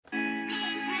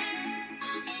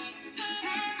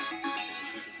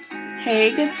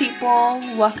Hey, good people.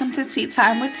 Welcome to Tea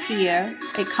Time with Tia,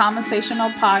 a conversational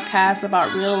podcast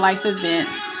about real life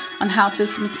events on how to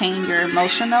maintain your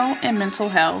emotional and mental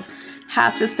health, how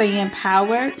to stay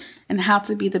empowered, and how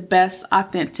to be the best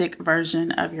authentic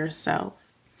version of yourself.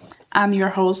 I'm your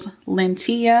host,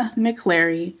 Lentia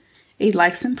McClary, a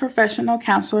licensed professional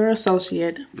counselor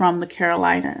associate from the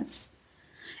Carolinas.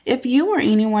 If you or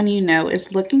anyone you know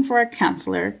is looking for a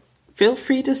counselor, feel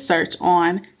free to search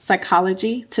on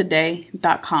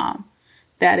psychologytoday.com.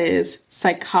 That is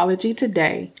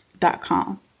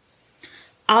psychologytoday.com.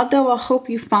 Although I hope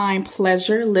you find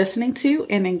pleasure listening to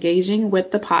and engaging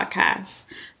with the podcast,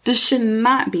 this should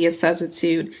not be a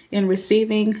substitute in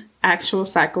receiving actual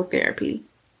psychotherapy.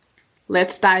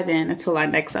 Let's dive in until our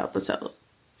next episode.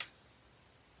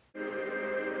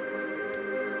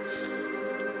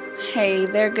 Hey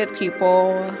there, good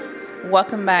people.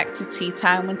 Welcome back to Tea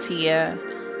Time with Tia.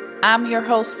 I'm your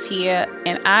host, Tia,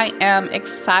 and I am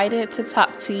excited to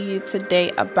talk to you today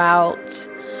about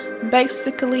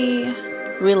basically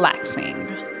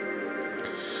relaxing.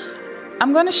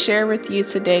 I'm going to share with you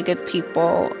today, good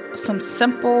people, some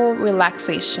simple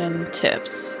relaxation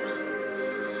tips.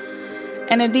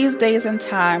 And in these days and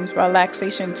times,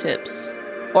 relaxation tips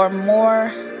are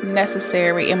more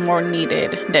necessary and more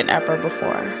needed than ever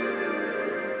before.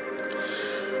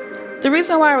 The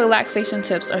reason why relaxation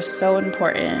tips are so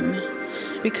important,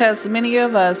 because many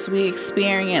of us, we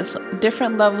experience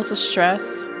different levels of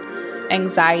stress,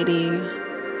 anxiety,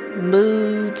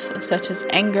 moods such as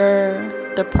anger,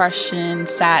 depression,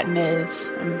 sadness,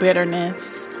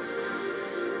 bitterness.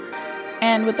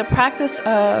 And with the practice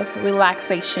of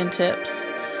relaxation tips,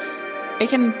 it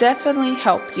can definitely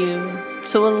help you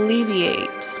to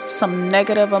alleviate some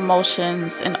negative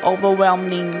emotions and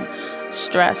overwhelming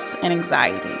stress and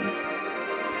anxiety.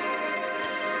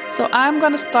 So I'm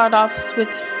going to start off with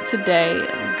today,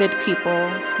 good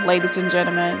people, ladies and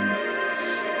gentlemen.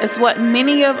 It's what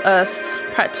many of us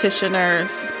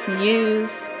practitioners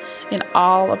use in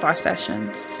all of our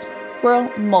sessions. Well,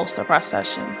 most of our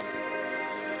sessions.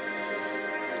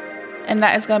 And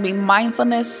that is going to be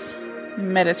mindfulness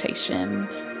meditation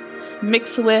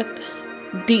mixed with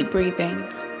deep breathing.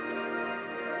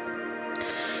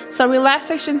 So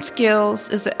relaxation skills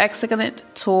is an excellent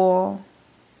tool.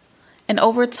 And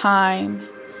over time,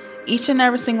 each and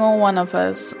every single one of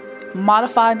us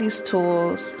modify these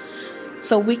tools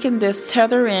so we can just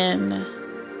tether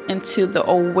into the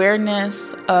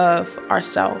awareness of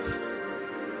ourself.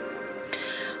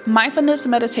 Mindfulness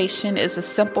meditation is a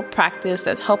simple practice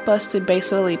that helps us to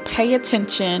basically pay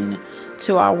attention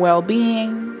to our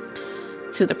well-being,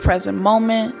 to the present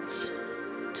moment,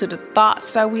 to the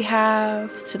thoughts that we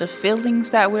have, to the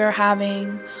feelings that we're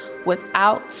having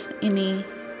without any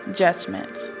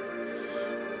judgment.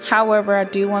 However, I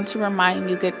do want to remind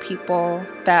you, good people,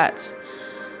 that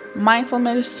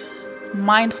mindfulness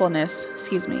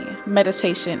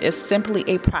meditation is simply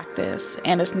a practice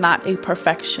and it's not a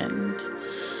perfection,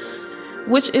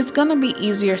 which is going to be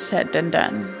easier said than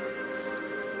done.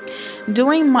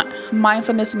 Doing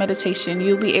mindfulness meditation,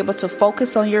 you'll be able to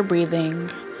focus on your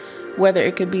breathing, whether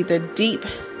it could be the deep,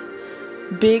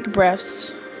 big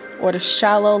breaths or the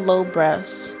shallow, low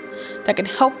breaths that can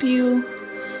help you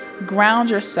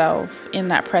ground yourself in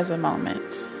that present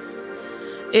moment.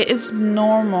 It is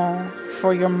normal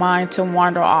for your mind to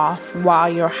wander off while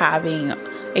you're having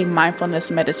a mindfulness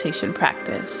meditation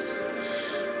practice.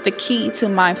 The key to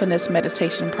mindfulness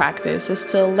meditation practice is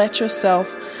to let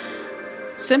yourself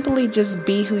simply just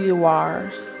be who you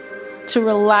are, to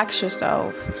relax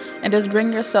yourself, and just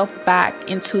bring yourself back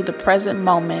into the present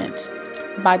moment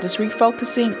by just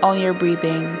refocusing on your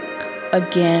breathing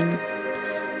again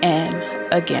and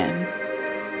again.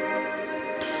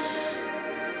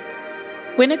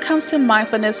 When it comes to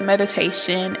mindfulness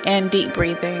meditation and deep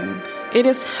breathing, it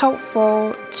is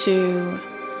helpful to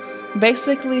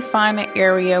basically find an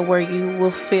area where you will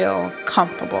feel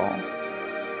comfortable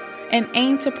and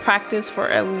aim to practice for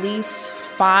at least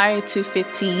 5 to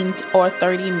 15 or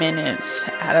 30 minutes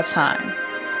at a time.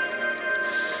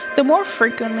 The more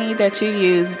frequently that you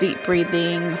use deep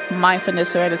breathing,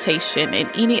 mindfulness meditation, and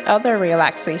any other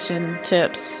relaxation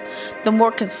tips, the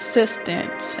more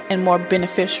consistent and more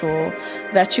beneficial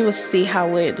that you will see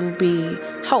how it will be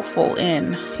helpful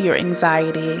in your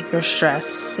anxiety, your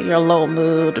stress, your low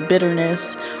mood,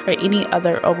 bitterness, or any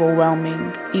other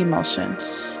overwhelming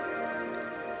emotions.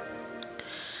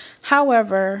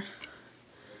 However,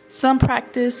 some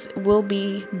practice will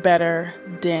be better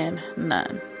than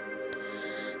none.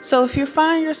 So if you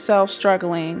find yourself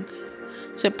struggling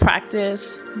to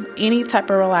practice any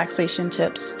type of relaxation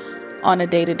tips on a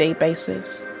day-to-day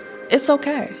basis, it's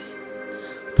okay.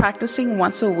 Practicing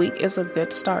once a week is a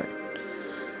good start.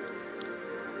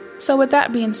 So with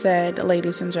that being said,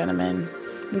 ladies and gentlemen,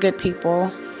 good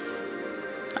people,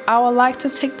 I would like to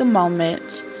take the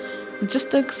moment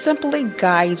just to simply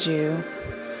guide you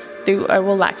through a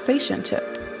relaxation tip.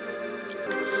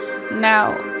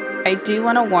 Now, I do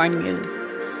want to warn you,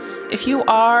 if you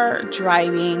are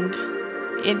driving,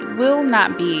 it will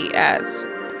not be as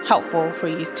helpful for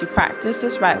you to practice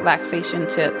this relaxation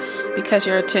tip because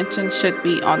your attention should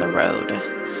be on the road.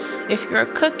 If you're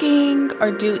cooking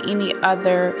or do any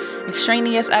other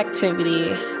extraneous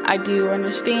activity, I do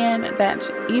understand that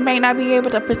you may not be able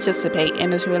to participate in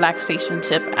this relaxation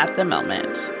tip at the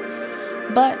moment.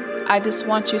 But I just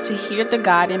want you to hear the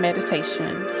guided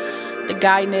meditation, the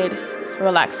guided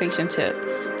relaxation tip,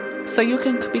 so you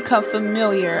can become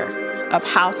familiar of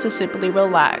how to simply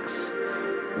relax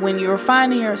when you're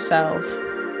finding yourself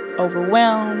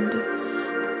overwhelmed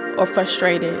or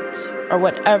frustrated or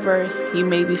whatever you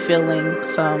may be feeling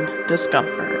some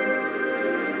discomfort.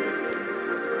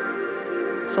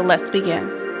 So let's begin.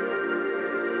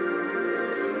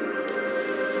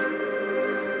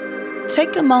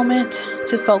 Take a moment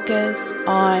to focus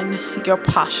on your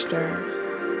posture.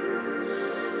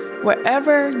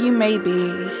 Wherever you may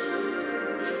be,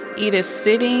 either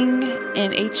sitting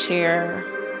in a chair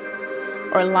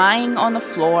or lying on the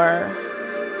floor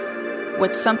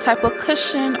with some type of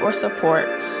cushion or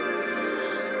support,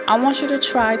 I want you to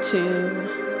try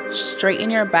to straighten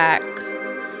your back,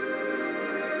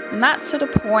 not to the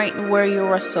point where you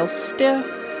are so stiff,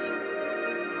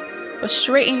 but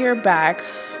straighten your back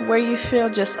where you feel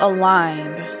just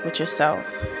aligned with yourself.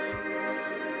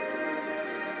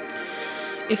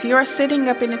 If you are sitting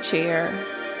up in a chair,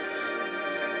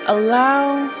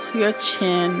 allow your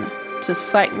chin to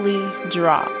slightly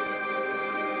drop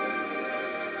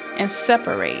and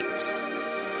separate.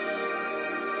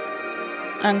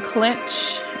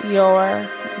 Unclench your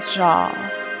jaw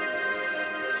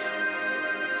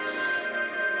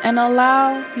and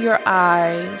allow your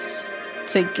eyes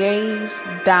to gaze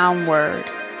downward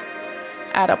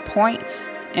at a point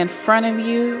in front of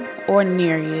you or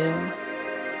near you.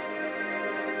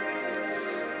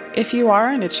 If you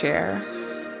are in a chair,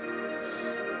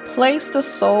 place the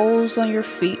soles of your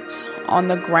feet on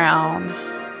the ground.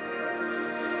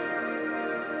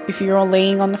 If you're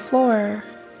laying on the floor,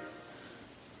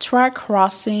 try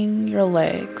crossing your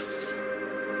legs.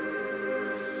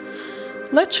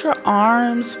 Let your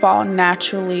arms fall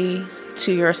naturally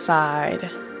to your side,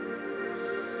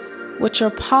 with your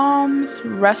palms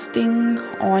resting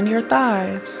on your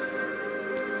thighs.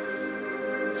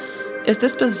 If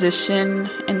this position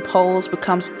and pose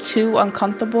becomes too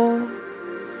uncomfortable,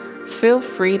 feel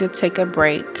free to take a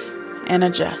break and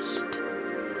adjust.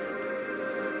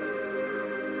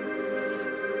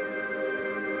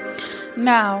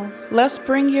 Now, let's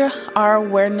bring our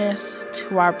awareness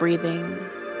to our breathing,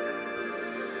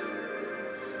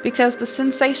 because the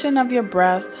sensation of your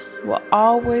breath will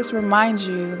always remind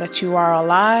you that you are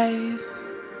alive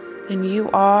and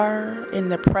you are in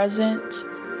the present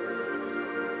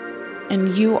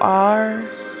and you are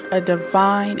a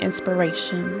divine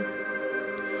inspiration.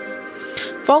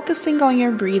 Focusing on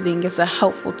your breathing is a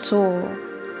helpful tool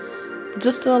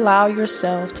just to allow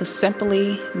yourself to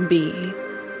simply be.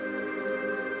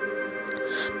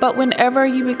 But whenever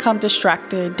you become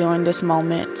distracted during this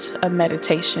moment of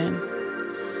meditation,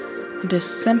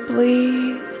 just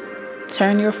simply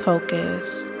turn your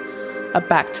focus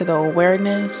back to the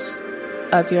awareness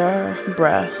of your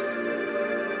breath.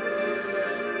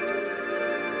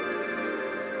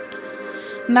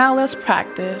 Now let's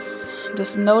practice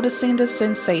just noticing the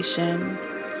sensation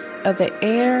of the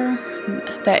air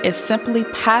that is simply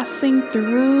passing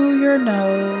through your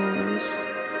nose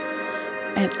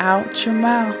and out your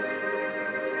mouth.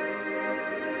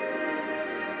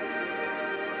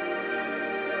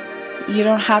 You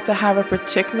don't have to have a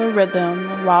particular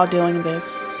rhythm while doing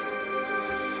this.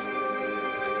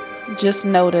 Just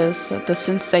notice the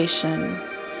sensation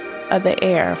of the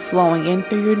air flowing in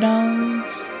through your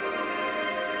nose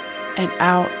and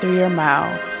out through your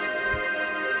mouth.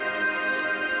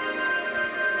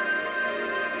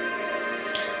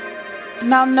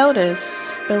 Now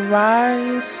notice the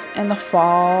rise and the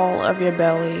fall of your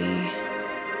belly,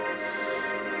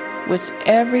 with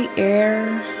every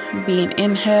air being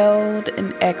inhaled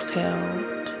and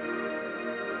exhaled.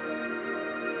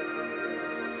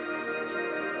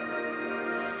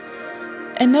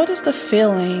 And notice the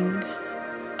feeling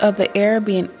of the air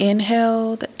being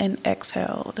inhaled and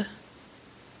exhaled.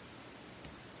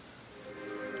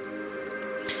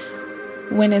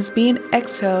 When it's being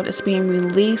exhaled, it's being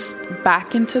released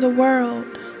back into the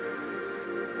world.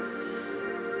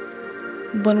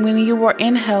 But when you were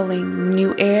inhaling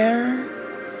new air,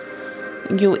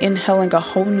 you're inhaling a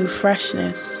whole new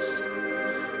freshness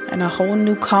and a whole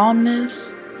new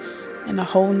calmness and a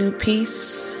whole new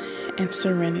peace and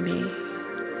serenity.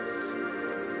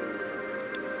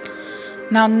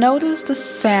 Now notice the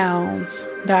sounds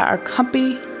that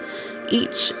accompany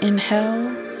each inhale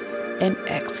and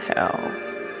exhale.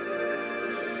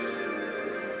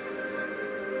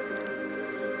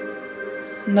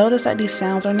 Notice that these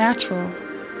sounds are natural.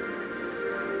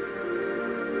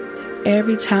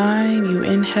 Every time you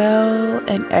inhale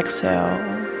and exhale,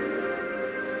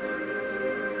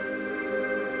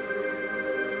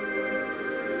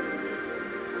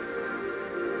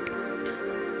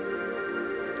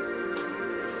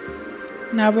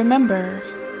 now remember,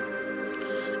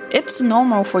 it's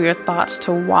normal for your thoughts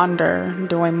to wander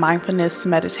during mindfulness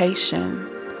meditation.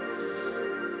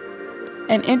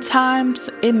 And in times,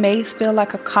 it may feel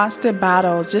like a constant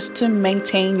battle just to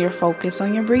maintain your focus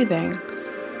on your breathing.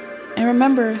 And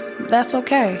remember, that's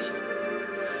okay.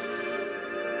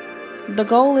 The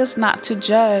goal is not to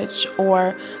judge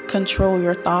or control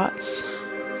your thoughts.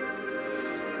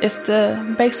 It's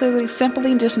to basically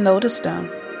simply just notice them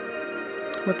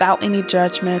without any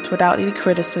judgment, without any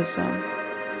criticism,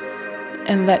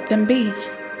 and let them be.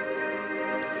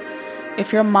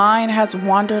 If your mind has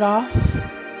wandered off,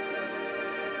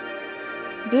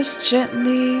 just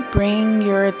gently bring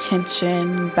your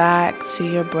attention back to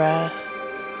your breath.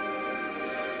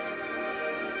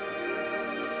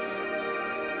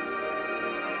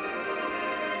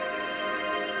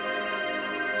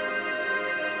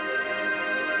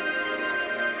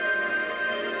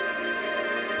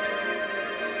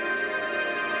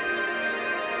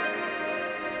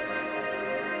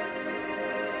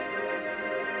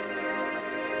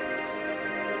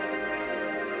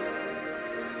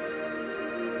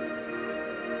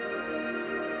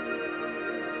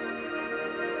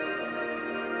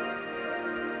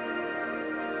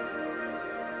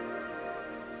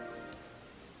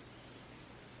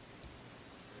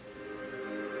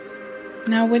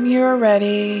 Now, when you're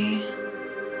ready,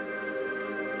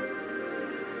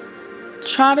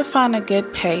 try to find a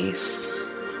good pace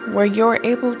where you're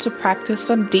able to practice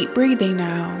some deep breathing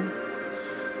now.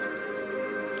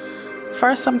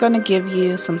 First, I'm going to give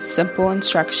you some simple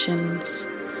instructions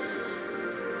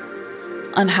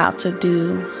on how to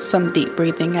do some deep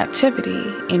breathing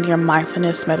activity in your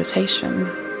mindfulness meditation.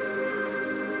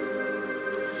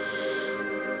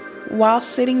 While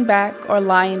sitting back or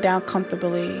lying down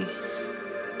comfortably,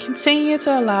 continue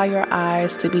to allow your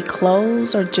eyes to be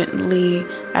closed or gently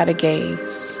at a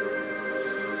gaze.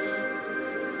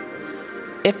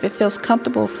 If it feels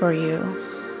comfortable for you,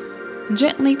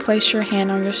 gently place your hand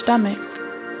on your stomach.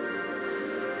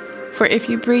 For if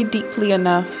you breathe deeply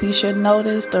enough, you should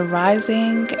notice the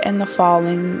rising and the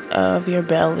falling of your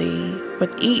belly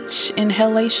with each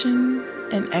inhalation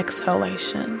and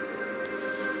exhalation.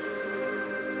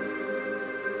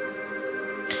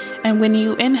 And when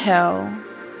you inhale,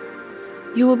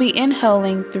 you will be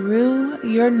inhaling through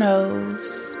your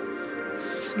nose,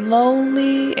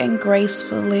 slowly and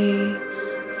gracefully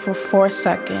for 4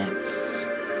 seconds.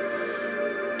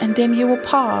 And then you will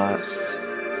pause,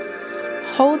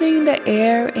 holding the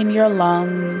air in your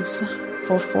lungs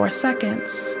for 4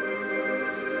 seconds.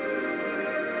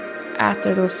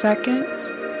 After those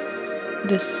seconds,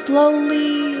 just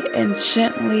slowly and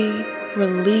gently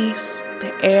release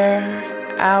the air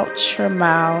out your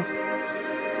mouth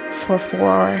for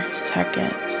 4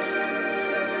 seconds.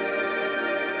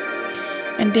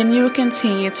 And then you will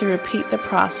continue to repeat the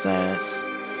process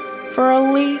for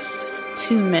at least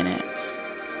 2 minutes.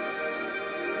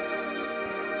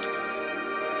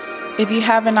 If you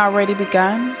haven't already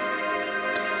begun,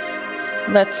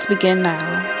 let's begin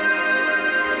now.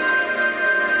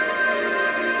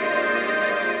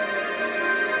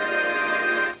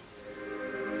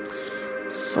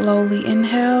 Slowly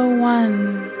inhale,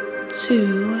 1,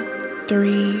 2,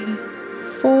 3,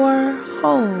 4,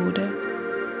 hold.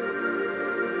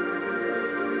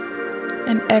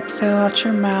 And exhale out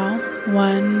your mouth,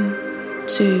 1,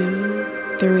 2,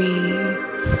 3,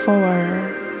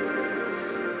 4.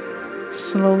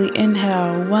 Slowly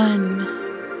inhale, 1,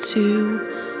 2,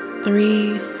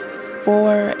 3,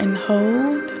 4, and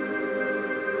hold.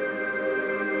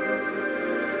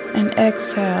 And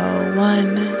exhale,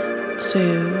 1,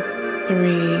 2,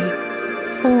 3,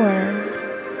 4.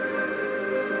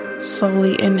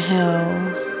 Slowly inhale,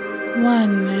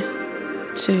 1,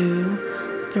 2,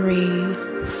 3,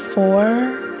 4,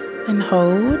 and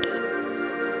hold.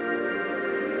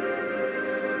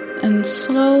 And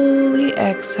slowly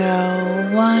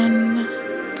exhale, 1,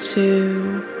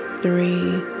 2,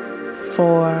 3,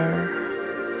 4.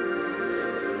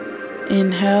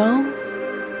 Inhale.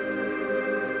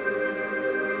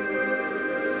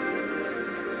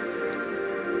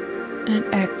 And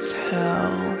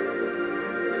exhale.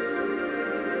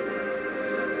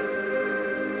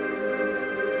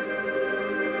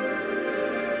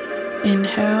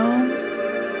 Inhale.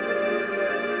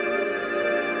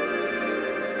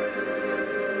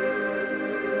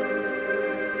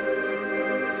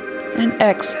 And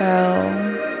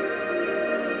exhale.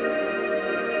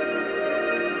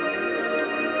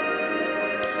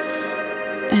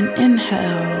 And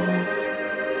inhale.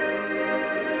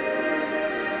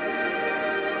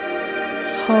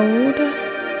 Hold.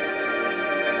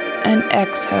 And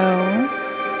exhale.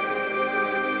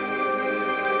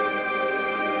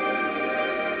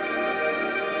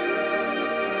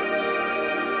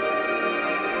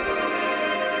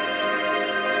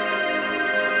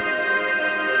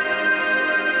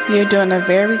 You're doing a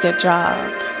very good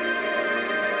job.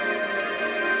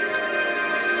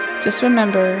 Just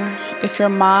remember, if your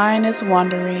mind is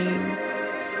wandering,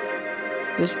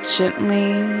 just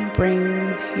gently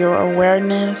bring your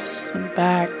awareness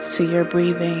back to your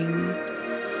breathing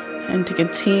and to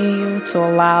continue to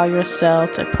allow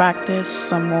yourself to practice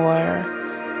some more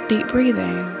deep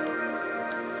breathing.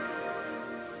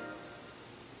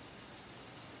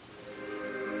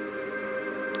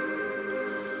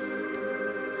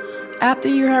 After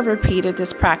you have repeated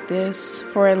this practice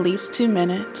for at least 2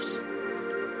 minutes,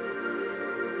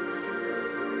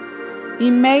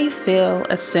 you may feel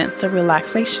a sense of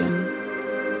relaxation,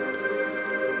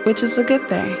 which is a good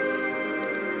thing.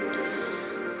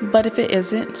 But if it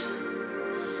isn't,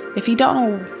 if you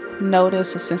don't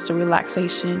notice a sense of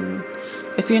relaxation,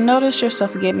 if you notice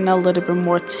yourself getting a little bit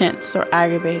more tense or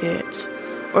aggravated,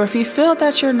 or if you feel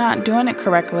that you're not doing it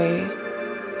correctly,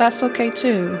 that's okay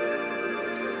too.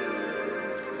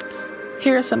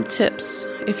 Here are some tips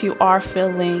if you are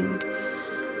feeling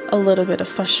a little bit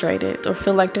frustrated or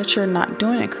feel like that you're not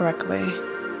doing it correctly.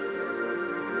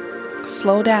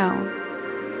 Slow down.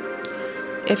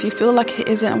 If you feel like it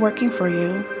isn't working for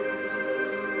you,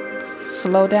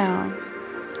 slow down.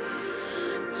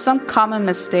 Some common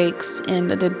mistakes in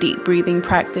the deep breathing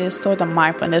practice or the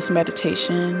mindfulness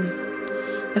meditation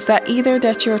is that either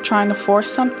that you're trying to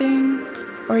force something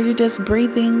or you're just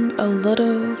breathing a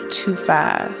little too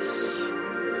fast.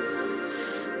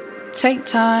 Take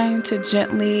time to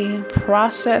gently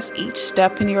process each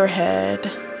step in your head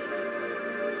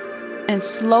and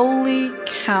slowly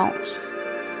count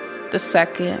the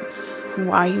seconds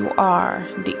while you are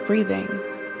deep breathing.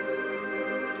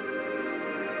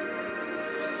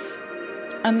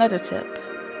 Another tip: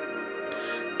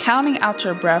 counting out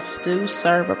your breaths do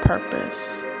serve a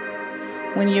purpose.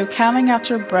 When you're counting out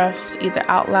your breaths either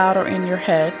out loud or in your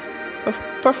head, or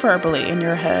preferably in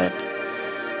your head,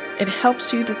 it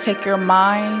helps you to take your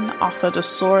mind off of the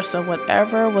source of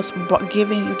whatever was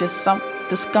giving you this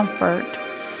discomfort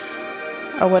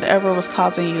or whatever was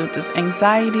causing you this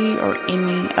anxiety or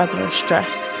any other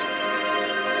stress.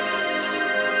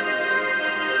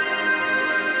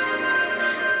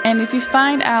 And if you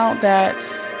find out that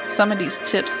some of these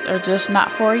tips are just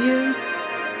not for you,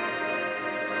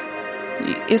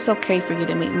 it's okay for you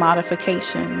to make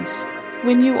modifications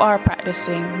when you are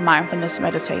practicing mindfulness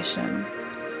meditation.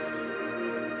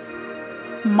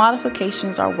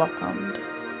 Modifications are welcomed.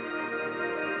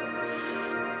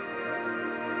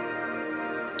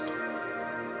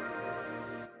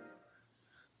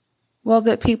 Well,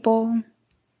 good people,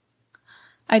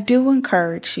 I do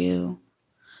encourage you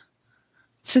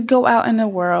to go out in the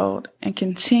world and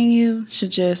continue to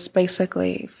just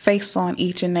basically face on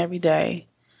each and every day.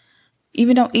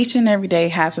 Even though each and every day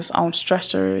has its own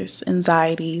stressors,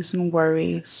 anxieties, and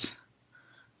worries,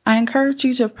 I encourage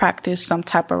you to practice some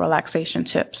type of relaxation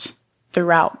tips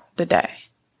throughout the day.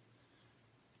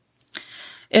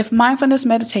 If mindfulness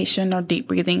meditation or deep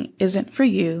breathing isn't for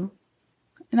you,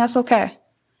 and that's okay,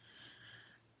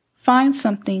 find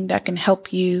something that can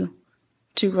help you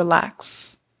to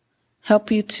relax, help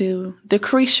you to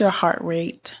decrease your heart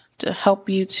rate, to help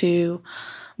you to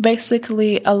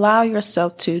basically allow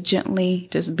yourself to gently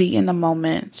just be in the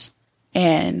moment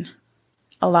and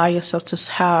allow yourself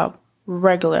to have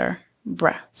regular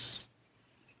breaths.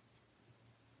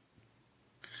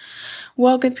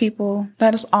 Well, good people,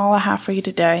 that is all I have for you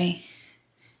today.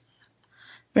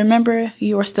 Remember,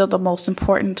 you are still the most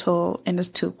important tool in this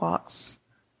toolbox,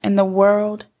 and the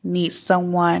world needs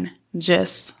someone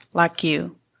just like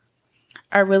you.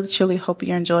 I really truly hope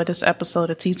you enjoyed this episode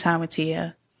of Tea Time with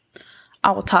Tia.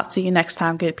 I will talk to you next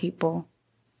time, good people.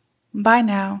 Bye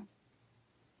now.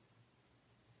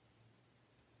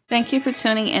 Thank you for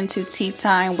tuning into Tea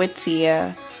Time with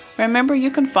Tia. Remember,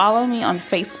 you can follow me on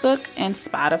Facebook and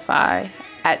Spotify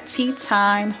at Tea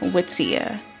Time with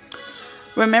Tia.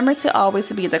 Remember to always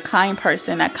be the kind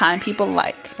person that kind people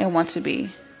like and want to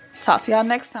be. Talk to y'all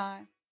next time.